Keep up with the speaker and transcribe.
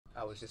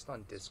I was just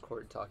on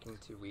Discord talking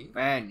to Wheat.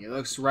 Man, he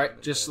looks right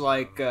just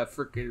like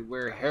frickin'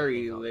 where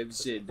Harry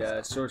lives in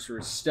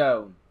Sorcerer's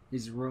Stone.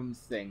 His room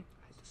thing.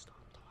 I had to stop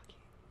talking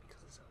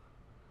because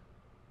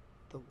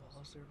the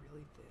walls are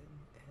really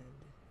thin and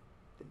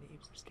the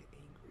neighbors get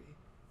angry.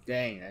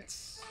 Dang,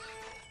 that's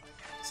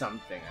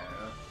something, I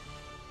don't know.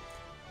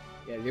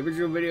 Yeah, the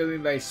original video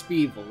made by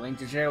Speevil. Link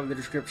to channel in the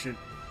description.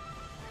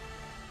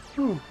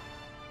 Whew.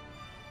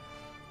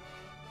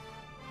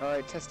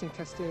 Alright,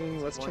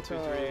 testing. Let's One, check two,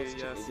 out. three,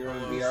 yes. You're on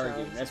hello. VR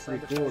game. That's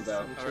pretty cool,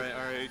 though.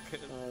 Alright.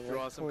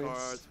 Draw some points.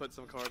 cards, put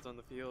some cards on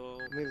the field.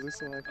 Let me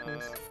loosen my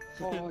points.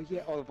 Oh yeah,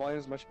 oh the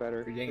volume's much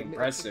better. Pretty dang It-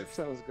 impressive.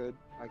 That was good.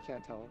 I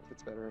can't tell if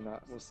it's better or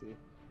not. We'll see.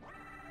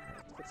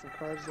 Put some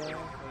cards down.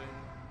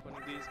 Putting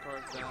these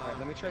cards down. Alright,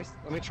 let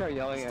me try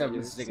yelling This at stuff you.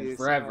 is taking See how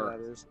forever.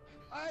 that is.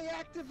 I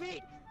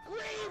activate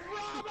Grave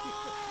Robber!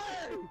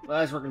 Well,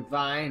 that's working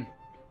fine.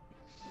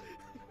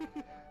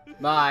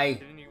 Bye.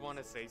 Didn't you want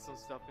to say some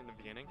stuff in the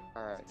beginning?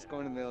 Alright, let's go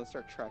in the middle and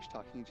start trash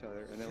talking each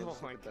other, and then we'll Oh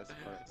see my the best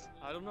parts.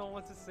 I don't know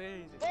what to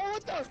say. Oh,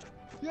 what the?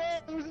 Yeah,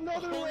 there's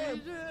another Holy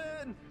one!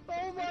 shit!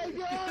 Oh my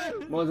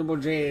god! Multiple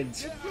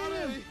Jades. Get out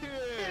of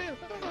here!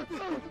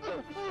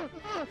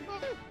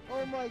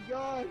 Oh my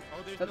god!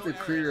 Oh, there's That's no the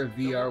creator of errors.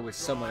 VR Don't with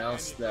someone draw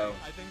else, anything. though.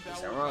 I think that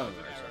Is was that wrong? an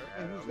error. I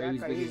don't know. That Maybe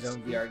he's guy making his is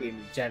own VR stupid. game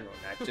in general,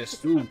 not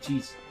just. Ooh,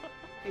 jeez.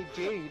 Hey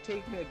Jay, you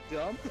taking a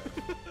dump?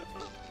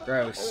 Oh,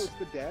 Gross. it's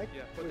the deck?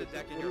 Yeah, put the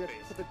deck in what do your you have-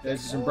 face. put the deck- There's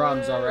some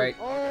problems, Oh, alright.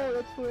 Oh,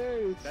 that's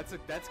hilarious.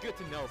 That's good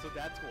to know. So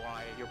that's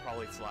why you're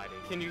probably sliding.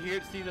 Can you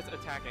see this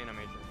attack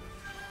animation?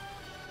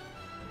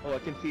 Oh, I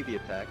can see the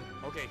attack.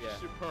 Okay, Yeah.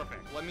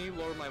 perfect. Let me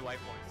lower my life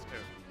points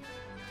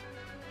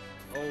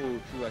too. Oh,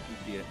 true, I can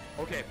see it.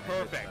 Okay,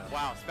 perfect.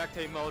 Wow,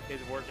 spectate mode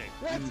is working.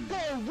 Let's go,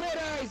 Red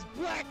Eyes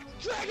Black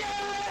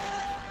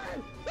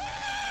Dragon!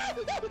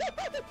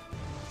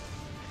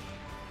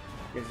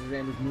 Guess his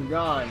name is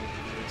Mugan.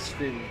 He's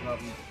screaming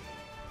puppy.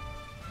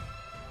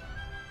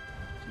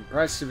 It's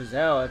impressive as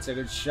hell. That's a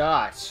good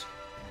shot.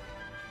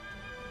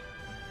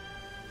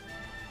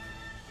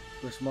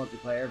 Push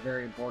multiplayer,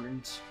 very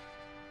important.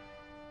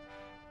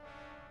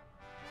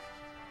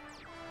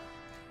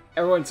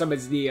 Everyone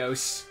summons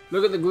Neos.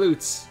 Look at the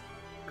glutes.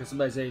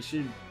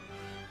 Customization.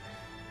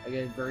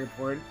 Again, very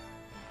important.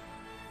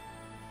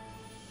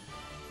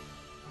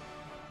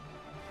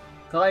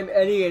 Climb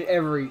any and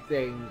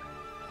everything.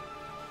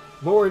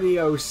 More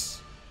Neos.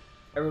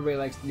 Everybody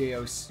likes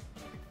Neos.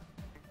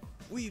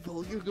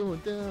 Weevil, you're going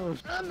down.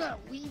 I'm not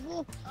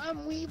Weevil.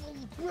 I'm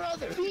Weevil's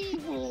brother.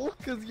 Weevil.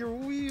 Because you're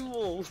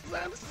Weevil.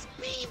 I'm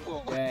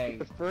Speevil. Dang.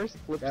 The first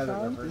flip That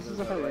sound, reference this is is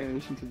a hard alright.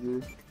 animation to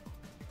do.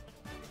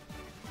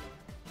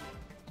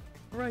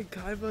 Right,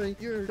 Kaiba,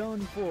 you're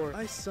done for.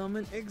 I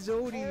summon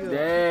Exodia.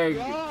 Dang.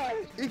 God!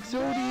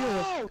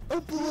 Exodia!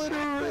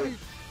 Obliterate!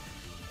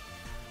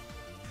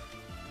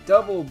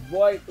 Double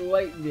white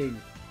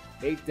lightning.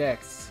 8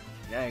 decks.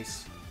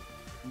 Nice.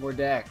 More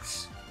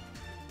decks.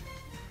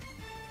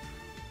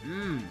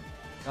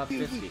 Top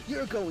 50.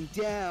 You're going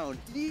down.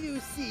 Do you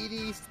see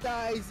these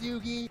thighs,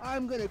 Yugi?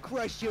 I'm gonna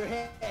crush your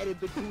head in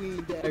between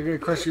them. They're gonna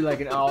crush you like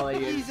an ollie.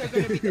 These are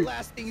gonna be the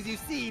last things you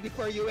see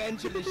before you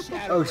enter the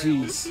shadow. Oh realm.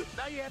 jeez.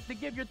 Now you have to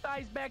give your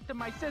thighs back to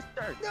my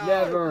sister. No,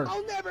 Never.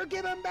 I'll never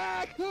give them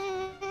back.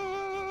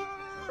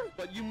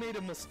 But you made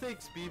a mistake,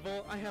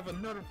 Speevil. I have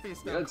another face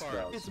Yeah, down that's card.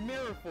 gross. It's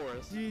Mirror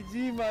Force.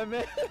 GG, my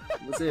man.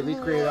 Let's say if we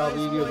created all the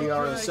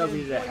VR and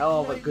somebody did a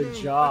hell of a good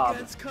job.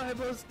 Against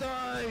Kaiba's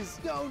dies.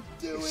 Don't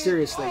do it.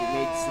 Seriously, it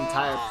made this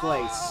entire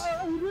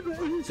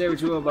place. Say what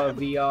you will about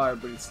VR,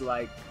 but it's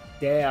like,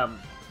 damn.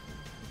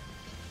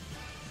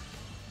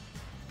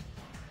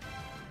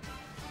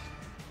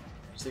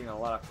 Seeing a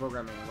lot of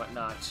programming and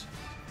whatnot.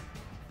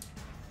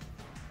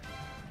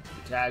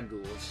 The tag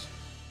duels.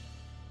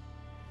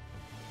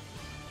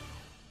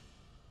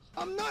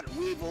 I'm not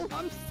Weevil.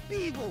 I'm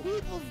Speevil.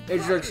 Weevil's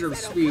Introduction of brother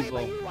said, "Okay, Speevil.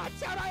 when you watch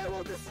out, I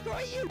will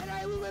destroy you, and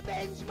I will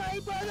avenge my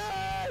brother.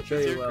 Sure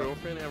Does you your will.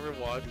 girlfriend ever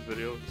watch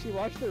videos? She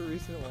watched the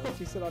recent one.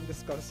 She said I'm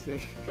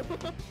disgusting.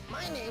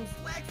 My name's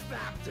Lex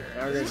Factor.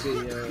 Now we're gonna see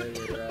your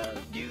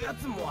You got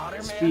some water,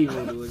 man? Speed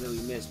will do what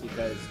we missed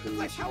because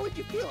Lex, how would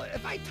you feel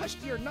if I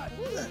touched your nut?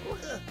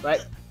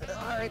 But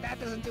Alright, that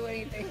doesn't do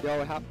anything.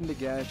 Yo, it happened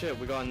again. Shit,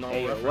 we got no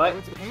Hey, reference. what? Oh,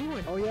 it's a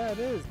penguin. Oh yeah, it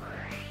is.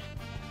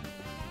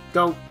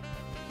 don't.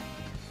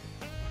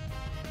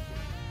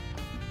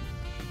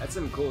 That's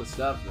some cool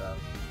stuff though.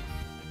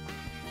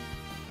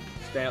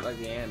 Stand up like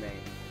the anime.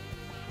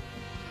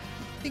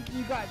 Thinking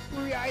you got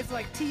 3 eyes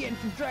like Tien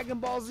from Dragon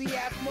Ball Z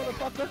ass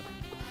motherfucker?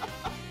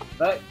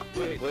 But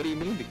Wait, what do you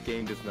mean the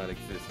game does not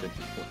exist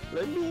anymore?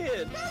 Let me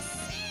in.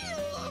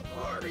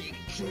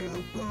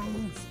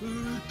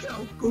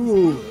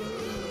 ooh,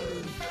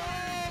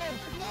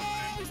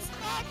 No!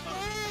 Stop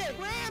it!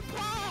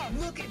 Grandpa!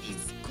 Look at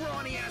these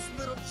scrawny ass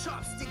little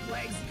chopstick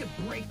legs. You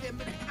could break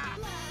them in half.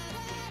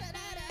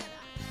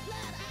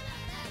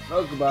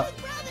 Mokuba.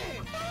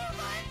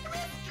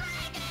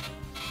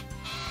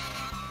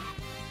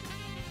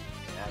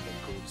 That'd be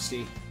cool to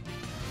see.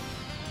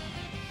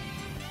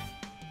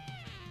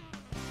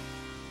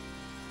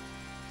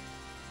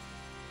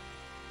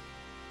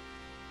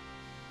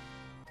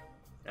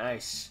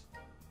 Nice.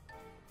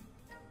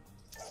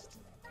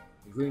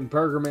 Including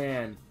Burger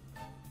Man.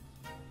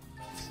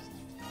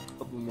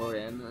 Open world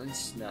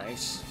endless.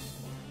 Nice.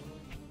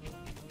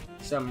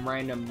 Some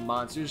random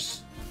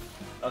monsters.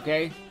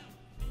 Okay.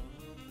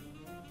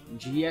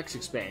 GX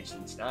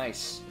expansions.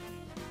 Nice.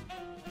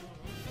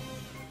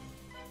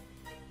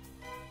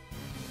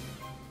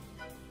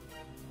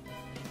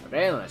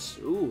 Endless.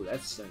 Ooh,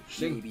 that's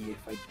interesting. Maybe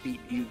if I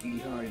beat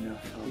Yugi hard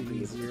enough, I'll be able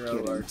to Zero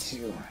get him arts.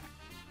 too.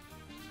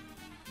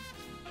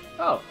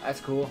 Oh, that's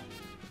cool.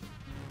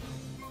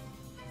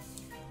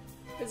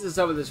 This is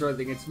some of this sort of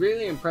thing. It's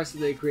really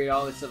impressive they create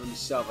all this stuff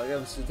themselves. Like, that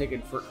must have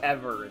taken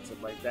forever and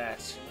stuff like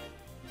that.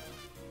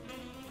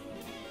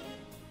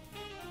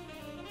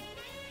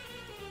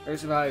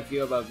 Here's how I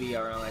feel about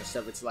VR and all that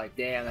stuff. It's like,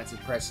 damn, that's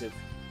impressive.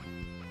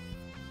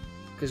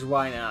 Because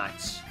why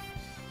not?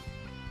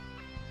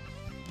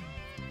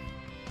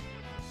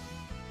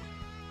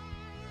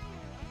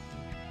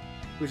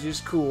 Which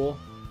is cool.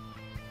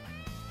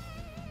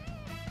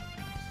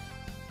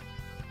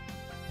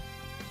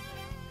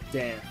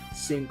 Damn,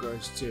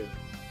 synchros too.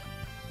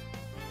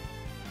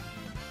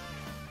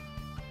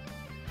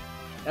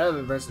 That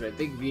was impressive. I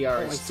think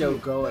VR is still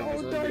going.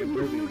 There's only been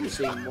improving. We're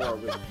seeing more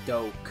with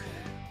Doke.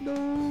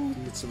 No.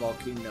 It's of all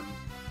Kingdom.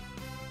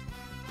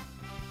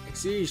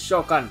 Exceed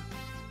Shokan.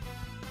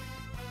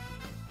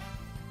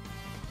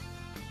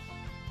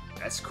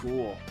 That's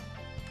cool.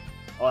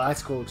 Oh,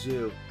 that's cool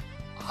too.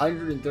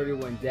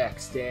 131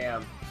 decks,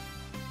 damn.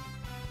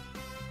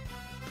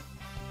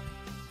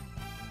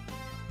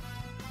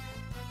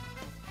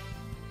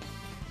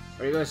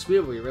 There you go,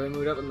 Spielberg. You really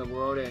moved up in the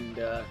world and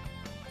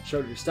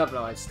showed your stuff and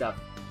all that stuff.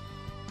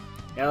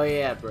 Hell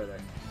yeah, brother.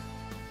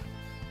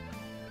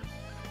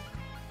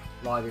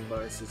 Login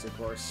bonuses, of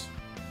course.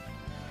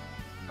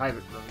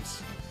 Private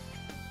rooms.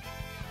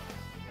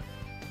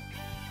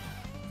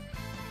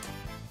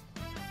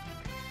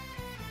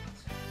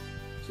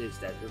 Cheers,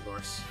 that, of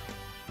course.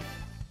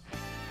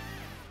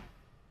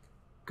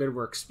 Good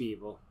work,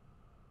 Spiegel.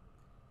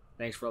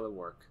 Thanks for all the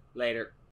work. Later.